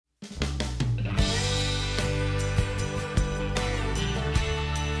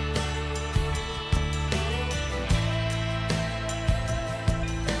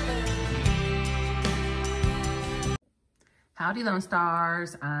Howdy Lone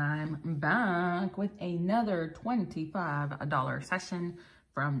Stars, I'm back with another $25 session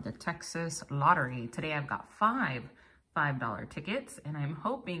from the Texas Lottery. Today I've got five $5 tickets and I'm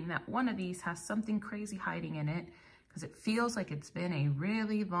hoping that one of these has something crazy hiding in it because it feels like it's been a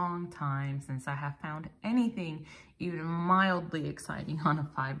really long time since I have found anything even mildly exciting on a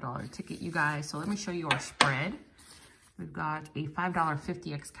 $5 ticket, you guys. So let me show you our spread. We've got a $5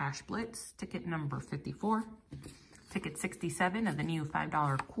 50X Cash Blitz, ticket number 54. Ticket 67 of the new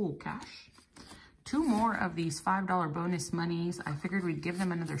 $5 Cool Cash. Two more of these $5 bonus monies. I figured we'd give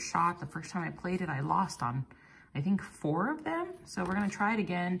them another shot. The first time I played it, I lost on, I think, 4 of them. So we're gonna try it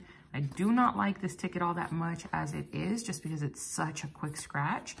again. I do not like this ticket all that much as it is, just because it's such a quick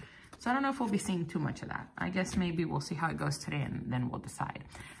scratch. So I don't know if we'll be seeing too much of that. I guess maybe we'll see how it goes today and then we'll decide.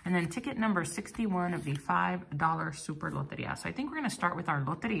 And then ticket number 61 of the $5 Super Loteria. So I think we're gonna start with our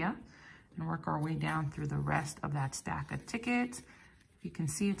Loteria and work our way down through the rest of that stack of tickets. You can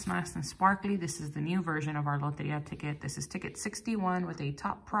see it's nice and sparkly. This is the new version of our Loteria ticket. This is ticket 61 with a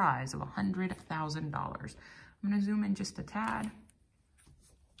top prize of $100,000. I'm gonna zoom in just a tad.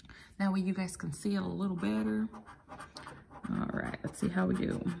 That way you guys can see it a little better. All right, let's see how we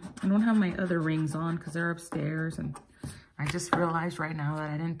do. I don't have my other rings on because they're upstairs and I just realized right now that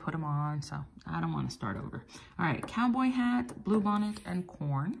I didn't put them on, so I don't wanna start over. All right, cowboy hat, blue bonnet, and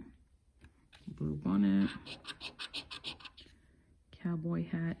corn. Blue bonnet, cowboy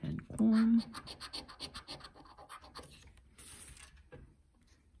hat, and corn.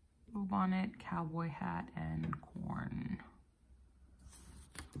 Blue bonnet, cowboy hat, and corn.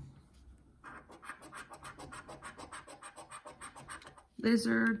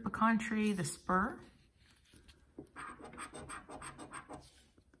 Lizard, pecan tree, the spur.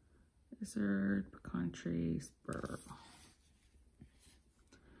 Lizard, pecan tree, spur.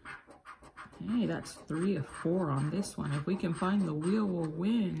 Hey, that's 3 of 4 on this one. If we can find the wheel, we'll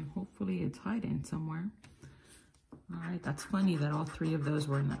win. Hopefully it's hiding somewhere. All right, that's funny that all 3 of those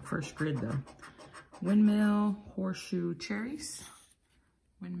were in that first grid though. Windmill, horseshoe, cherries.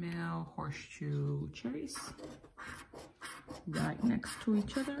 Windmill, horseshoe, cherries. Right next to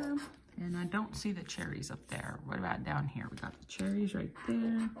each other. And I don't see the cherries up there. What about down here? We got the cherries right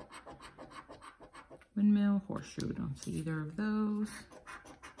there. Windmill, horseshoe, don't see either of those.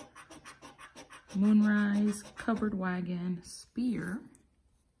 Moonrise, covered wagon, spear.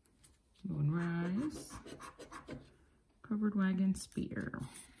 Moonrise, covered wagon, spear.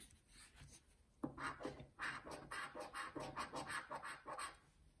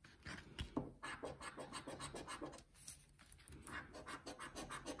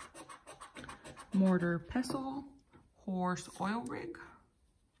 Mortar, pestle, horse, oil rig.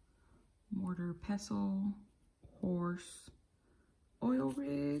 Mortar, pestle, horse, oil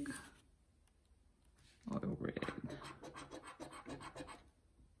rig. Oil rig.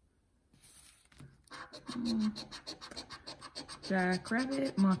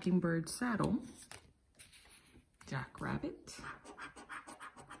 Jackrabbit, mockingbird, saddle. Jackrabbit,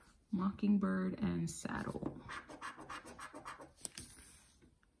 mockingbird, and saddle.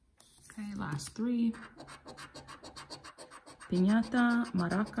 Okay, last 3. Piñata,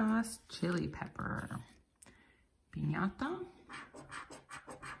 maracas, chili pepper. Piñata,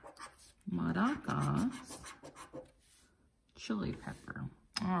 maracas, chili pepper.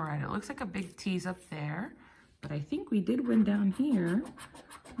 All right, it looks like a big tease up there, but I think we did win down here.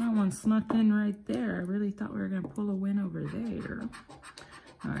 That one snuck in right there. I really thought we were gonna pull a win over there.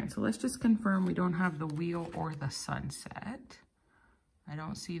 All right, so let's just confirm we don't have the wheel or the sunset. I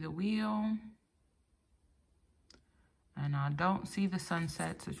don't see the wheel. And I don't see the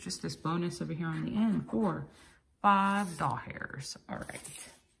sunset, so it's just this bonus over here on the end for $5. All right.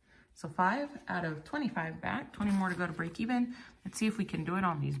 So 5 out of 25 back, 20 more to go to break even. Let's see if we can do it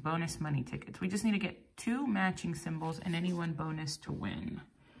on these bonus money tickets. We just need to get 2 matching symbols and any one bonus to win.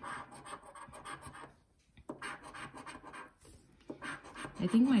 I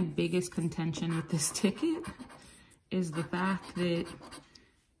think my biggest contention with this ticket is the fact that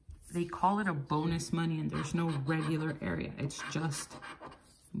they call it a bonus money and there's no regular area. It's just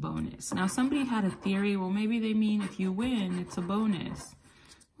bonus. Now somebody had a theory, well, maybe they mean if you win, it's a bonus.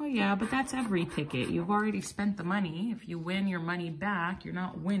 Well, yeah, but that's every ticket. You've already spent the money. If you win your money back, you're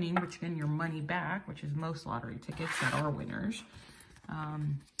not winning, but you're getting your money back, which is most lottery tickets that are winners.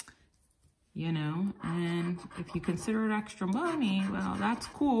 You know, and if you consider it extra money, well, that's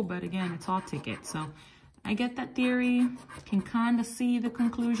cool, but again, it's all tickets. So I get that theory, can kind of see the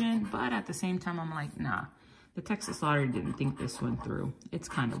conclusion, but at the same time, I'm like, nah, the Texas Lottery didn't think this went through. It's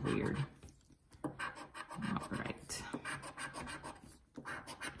kind of weird. All right.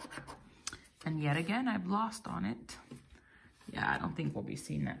 And yet again, I've lost on it. Yeah, I don't think we'll be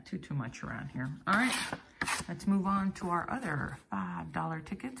seeing that too much around here. All right, let's move on to our other $5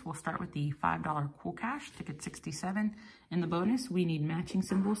 tickets. We'll start with the $5 Cool Cash, ticket 67. In the bonus, we need matching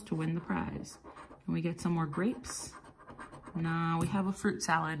symbols to win the prize. Can we get some more grapes? No, we have a fruit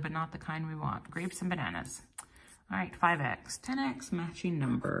salad, but not the kind we want. Grapes and bananas. All right, 5X, 10X, matching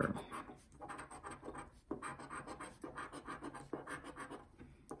number.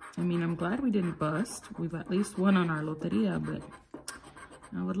 I mean, I'm glad we didn't bust. We've at least won on our Loteria, but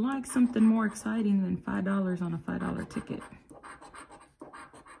I would like something more exciting than $5 on a $5 ticket.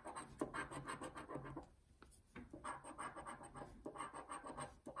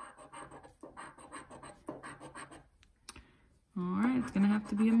 All right, it's gonna have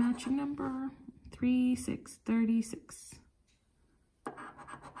to be a matching number. 3, 6, 36.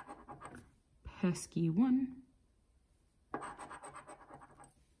 Pesky 1.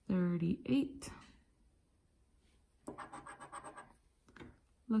 38.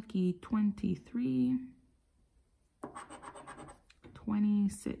 Lucky 23.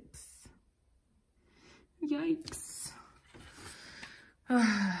 26. Yikes.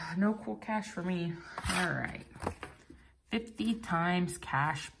 No cool cash for me. All right. 50 times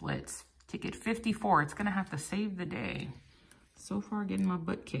cash blitz. Ticket 54. It's going to have to save the day. So far, getting my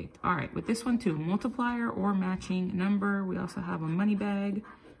butt kicked. All right, with this one too, multiplier or matching number. We also have a money bag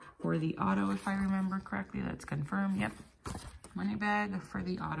for the auto, if I remember correctly. That's confirmed. Yep. Money bag for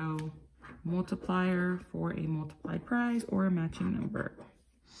the auto. Multiplier for a multiplied prize or a matching number.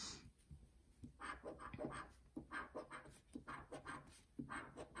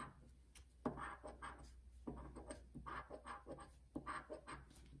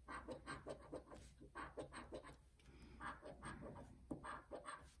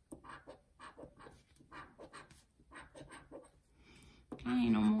 Okay,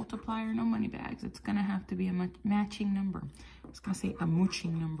 no multiplier, no money bags. It's gonna have to be a matching number. I was gonna say a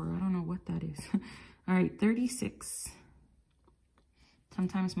mooching number. I don't know what that is. All right, 36.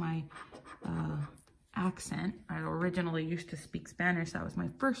 Sometimes my accent, I originally used to speak Spanish. That was my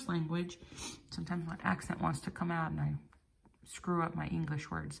first language. Sometimes my accent wants to come out and I screw up my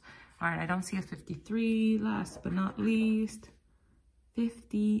English words. All right, I don't see a 53. Last but not least,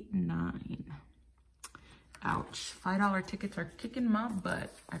 59. Ouch. $5 tickets are kicking my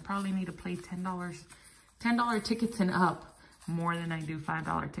butt. I probably need to play $10 tickets and up more than I do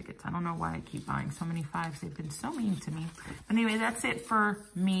 $5 tickets. I don't know why I keep buying so many fives. They've been so mean to me. But anyway, that's it for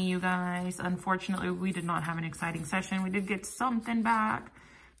me, you guys. Unfortunately, we did not have an exciting session. We did get something back,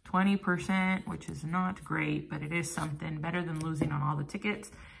 20%, which is not great, but it is something better than losing on all the tickets.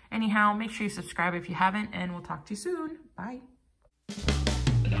 Anyhow, make sure you subscribe if you haven't, and we'll talk to you soon. Bye.